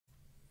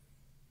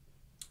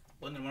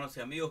Bueno, hermanos y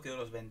amigos, que Dios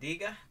los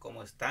bendiga.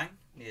 ¿Cómo están?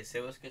 Mi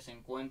deseo es que se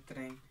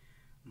encuentren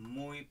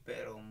muy,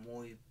 pero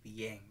muy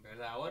bien,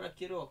 ¿verdad? Ahora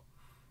quiero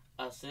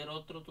hacer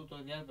otro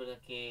tutorial, ¿verdad?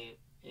 Que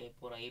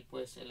por ahí,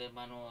 pues, el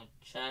hermano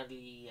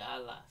Charlie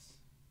Alas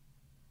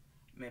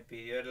me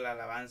pidió la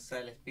alabanza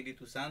del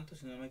Espíritu Santo,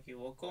 si no me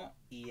equivoco,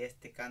 y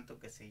este canto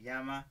que se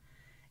llama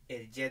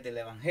el Jet del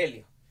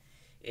Evangelio.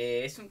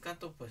 Es un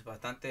canto, pues,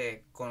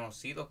 bastante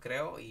conocido,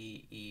 creo,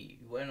 y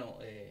bueno,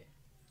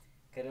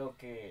 creo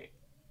que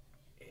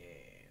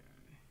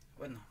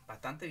bueno,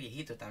 bastante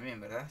viejito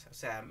también, ¿verdad? O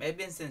sea, es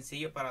bien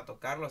sencillo para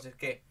tocarlo, así es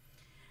que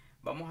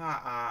vamos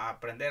a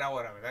aprender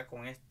ahora, ¿verdad?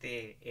 Con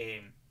este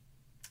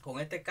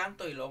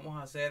canto, y lo vamos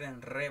a hacer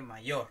en re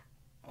mayor,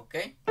 ¿ok?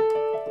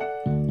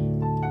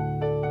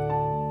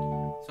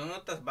 Son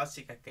notas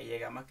básicas que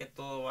llegan, más que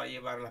todo va a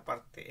llevar la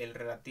parte, el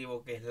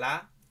relativo que es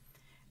la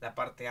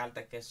parte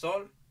alta que es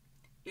sol,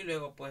 y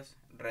luego pues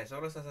re.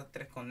 Solo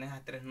con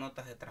esas tres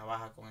notas se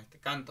trabaja con este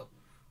canto,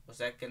 o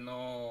sea que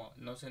no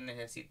se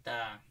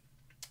necesita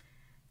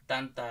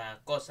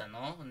tanta cosa,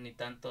 ¿no? Ni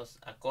tantos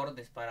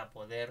acordes para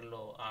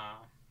poderlo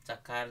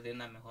sacar de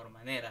una mejor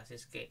manera. Así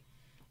es que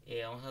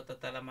vamos a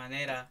tratar la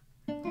manera.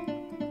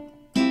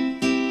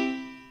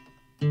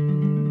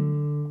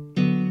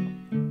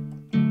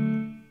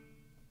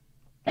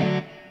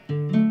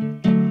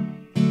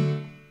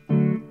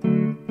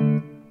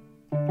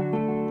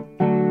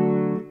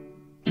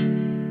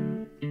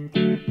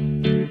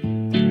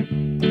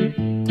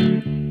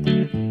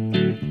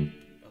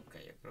 Ok,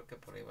 yo creo que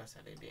por ahí va a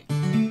salir bien.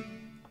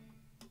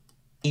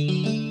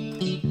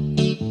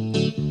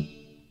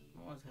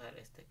 Vamos a dejar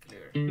este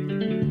clear.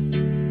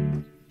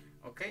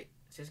 Ok,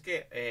 así es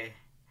que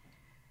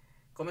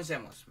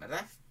comencemos,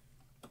 ¿verdad?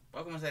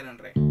 Voy a comenzar en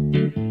re.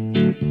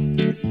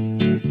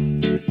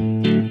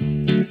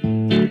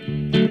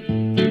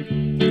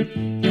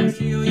 Ya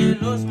se oyen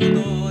los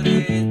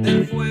motores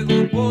del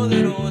fuego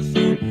poderoso,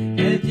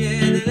 el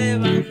jet del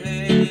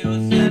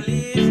evangelio se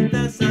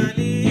alista a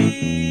salir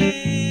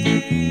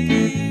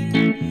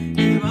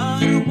y va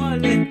rumbo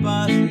al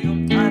espacio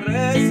a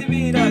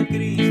recibir a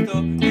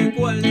Cristo, el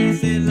cual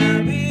dice la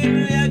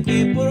Biblia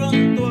que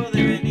pronto ha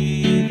de venir.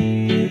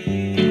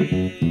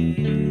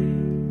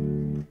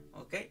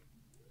 Ok,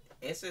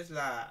 esa es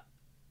la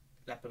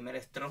primera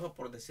estrofa,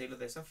 por decirlo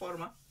de esa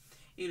forma,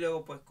 y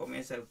luego pues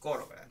comienza el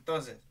coro, ¿verdad?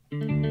 Entonces, si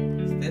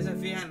ustedes se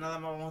fijan, nada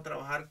más vamos a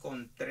trabajar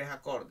con tres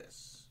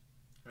acordes.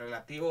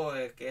 Relativo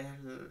que es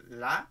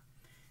la,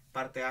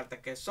 parte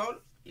alta que es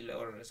sol, y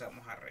luego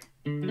regresamos a re.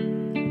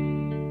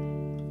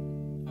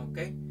 Ok,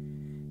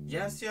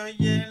 ya se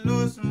oyen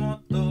los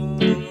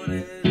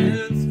motores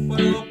del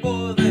fuego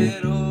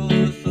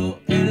poderoso,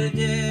 el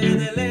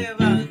jet del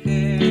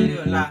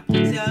evangelio, la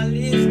se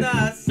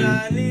alista a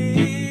salir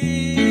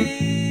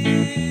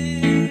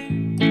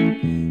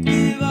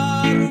y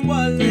va rumbo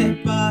al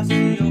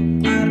espacio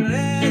a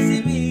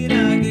recibir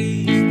a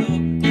Cristo,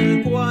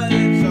 el cual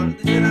el sol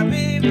dice la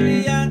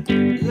Biblia,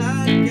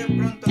 la que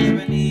pronto ha de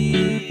venir.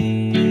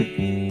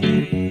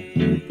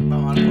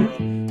 Vamos al coro.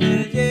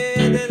 El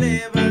jet del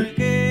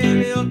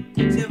evangelio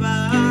se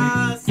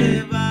va,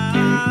 se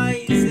va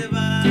y se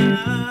va.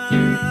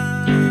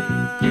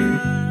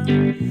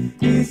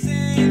 Y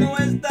si no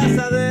estás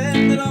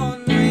adentro,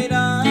 no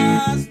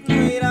irás, no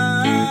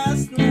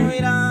irás, no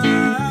irás.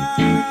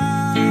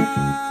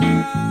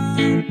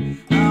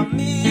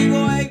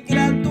 Amigo, es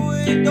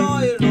gratuito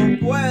y lo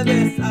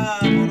puedes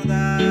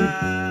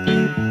abordar.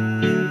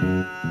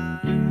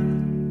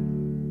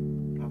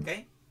 Ok,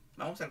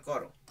 vamos al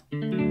coro.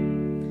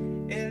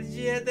 El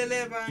jet del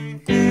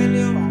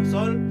evangelio, vamos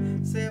sol,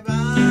 se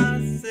va,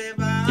 se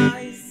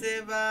va y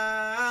se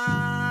va.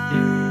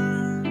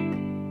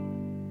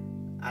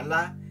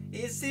 Alá,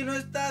 y si no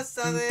estás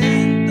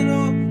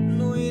adentro,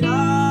 no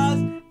irás,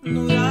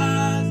 no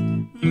irás,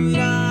 no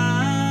irás.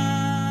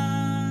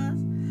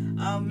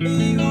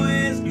 Amigo,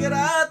 es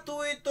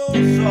gratuito,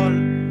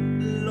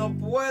 sol, lo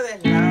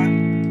puedes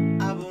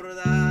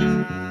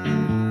abordar.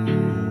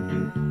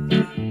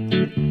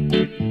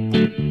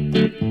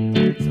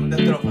 Segunda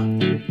estrofa.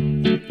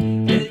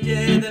 El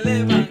jet del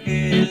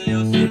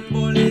evangelio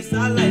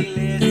simboliza la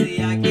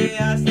iglesia que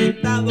ha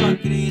aceptado a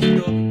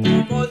Cristo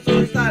como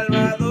su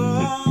salvador.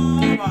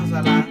 Vamos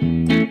a la.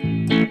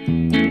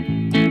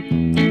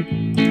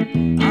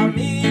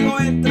 Amigo,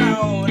 entra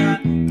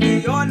ahora,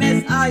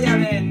 millones hay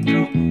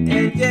adentro.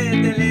 El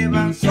jet del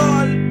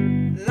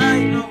evangelio, la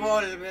y no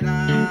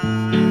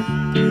volverá.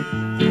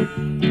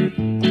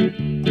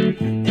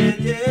 El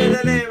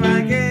jet del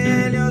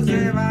evangelio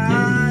se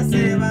va,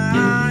 se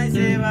va y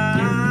se va.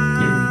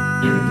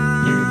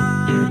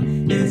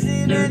 Y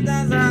si no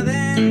estás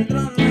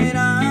adentro, no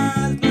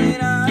irás, no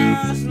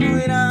irás, no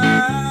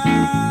irás.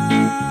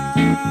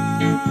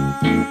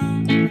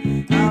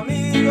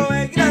 Amigo,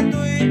 es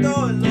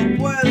gratuito, lo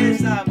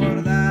puedes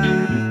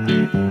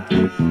abordar.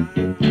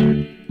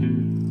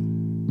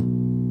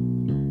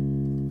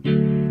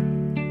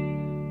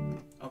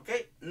 Ok,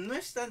 no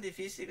es tan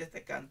difícil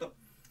este canto.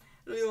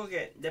 Lo digo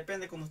que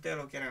depende como ustedes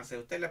lo quieran hacer.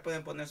 Ustedes le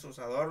pueden poner sus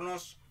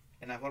adornos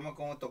en la forma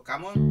como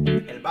tocamos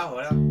el bajo,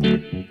 ¿verdad?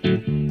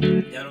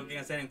 Ya lo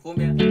quieren hacer en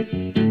cumbia.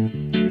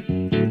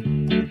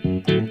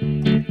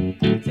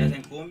 Si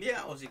hacen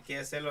cumbia o si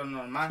quieren hacerlo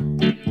normal.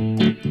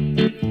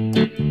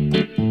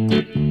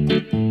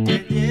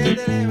 El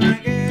Jet del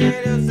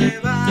Evangelio se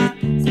va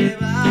y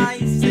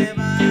se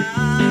va.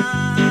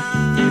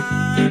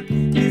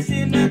 Y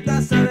si no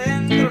estás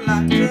adentro,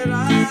 la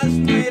llevas,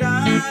 no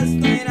irás,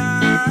 no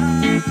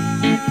irás.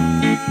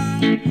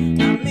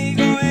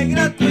 Amigo, es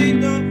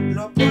gratuito,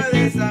 lo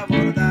puedes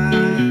abordar.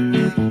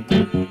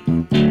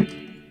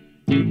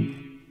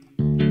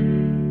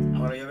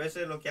 Ahora yo a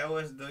veces lo que hago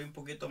es doy un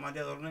poquito más de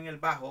adorno en el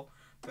bajo,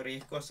 pero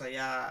es cosa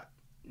ya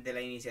de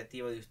la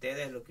iniciativa de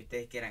ustedes, lo que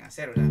ustedes quieran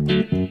hacer, ¿verdad?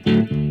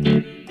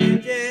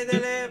 El Jet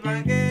del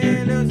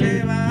Evangelio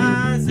se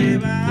va, se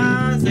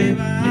va, se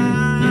va.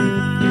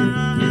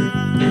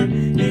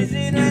 Y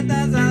si no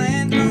estás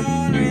adentro,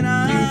 no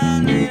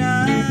irás, no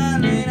irás,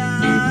 no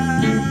irás.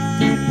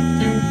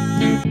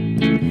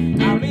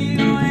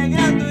 Amigo, es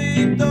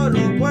gratuito,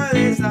 lo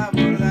puedes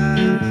abordar.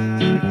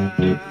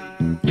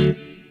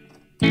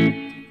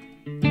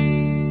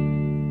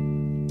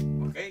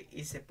 Ok,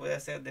 y se puede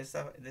hacer de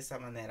esa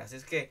manera. Así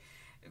es que,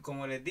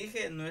 como les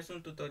dije, no es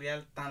un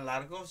tutorial tan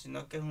largo,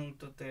 sino que es un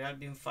tutorial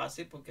bien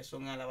fácil porque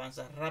son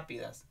alabanzas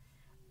rápidas.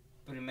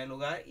 En primer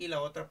lugar, y la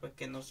otra pues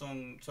que no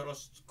son, solo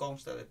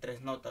consta de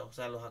 3 notas, o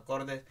sea, los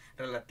acordes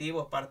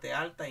relativos, parte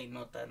alta y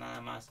nota,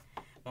 nada más.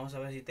 Vamos a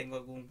ver si tengo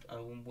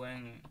algún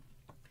buen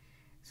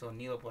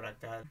sonido por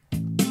acá.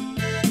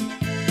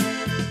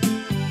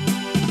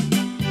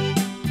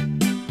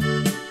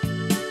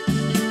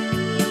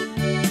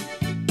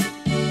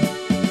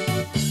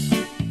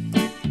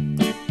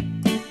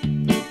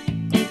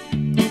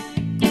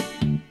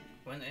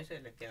 Bueno,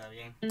 ese le queda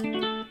bien.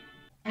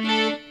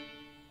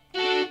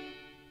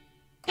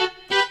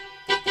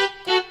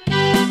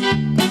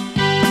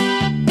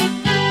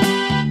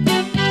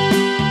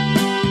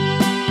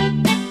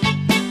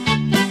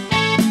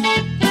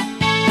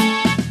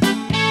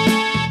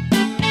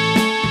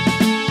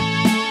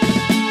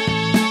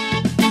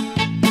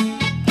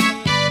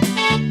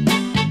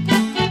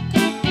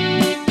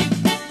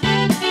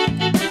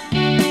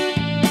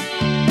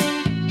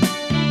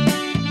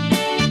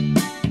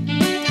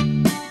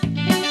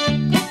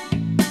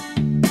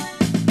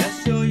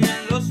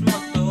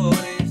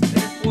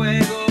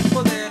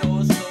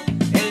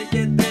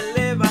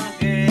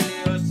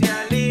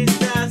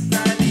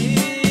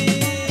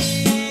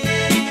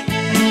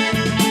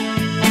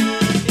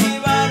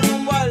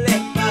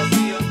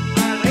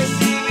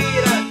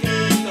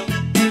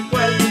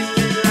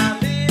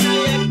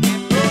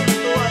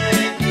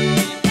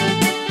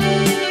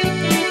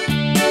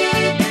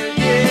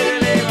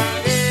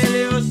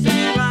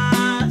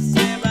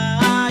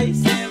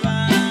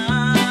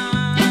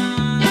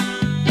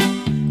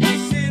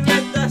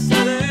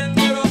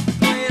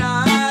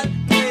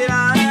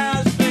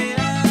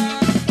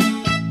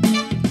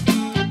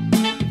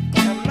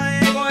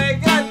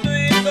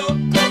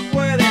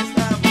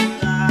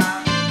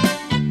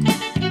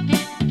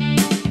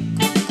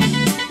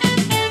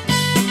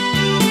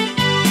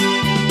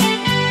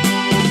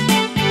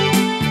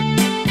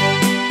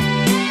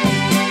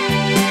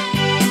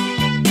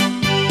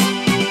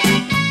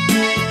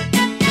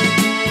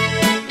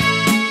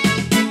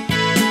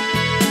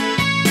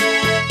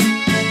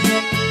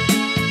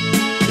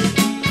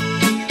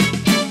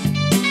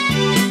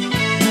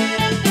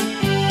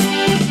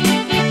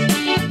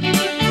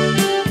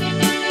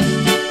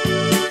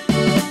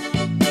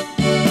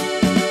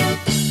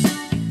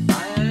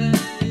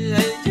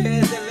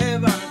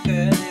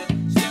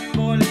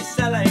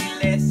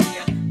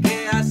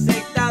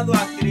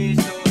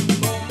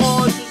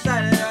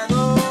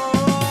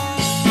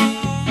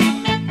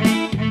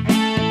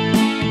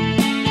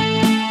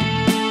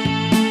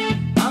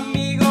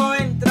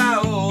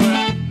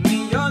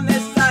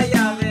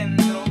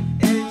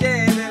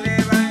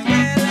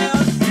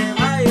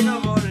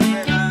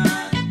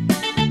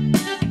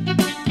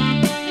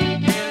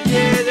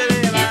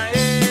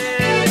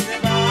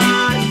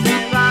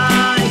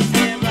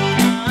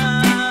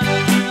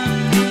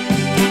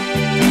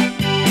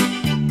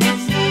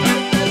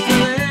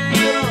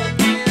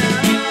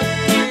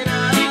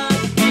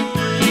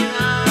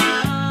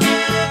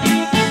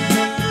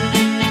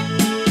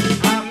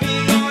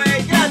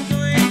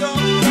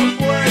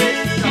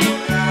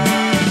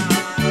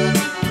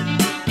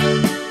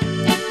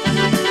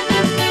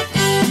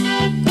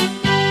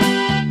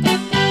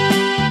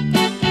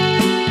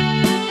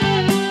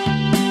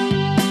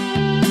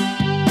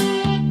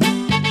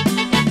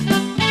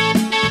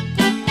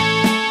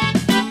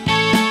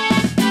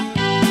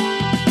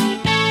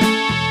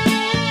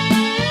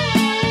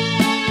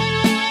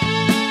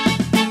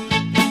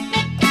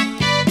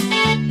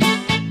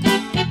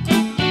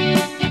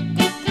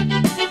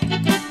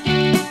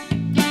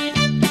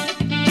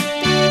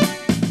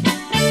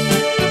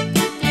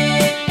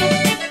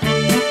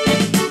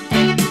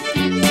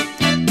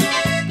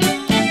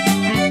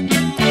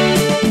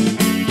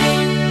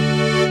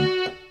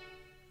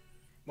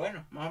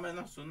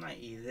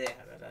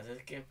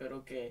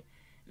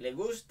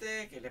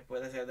 que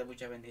puede ser de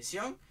mucha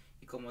bendición.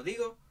 Y como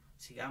digo,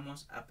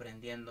 sigamos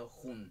aprendiendo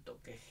juntos.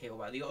 Que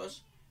Jehová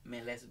Dios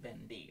me les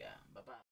bendiga. Bye bye.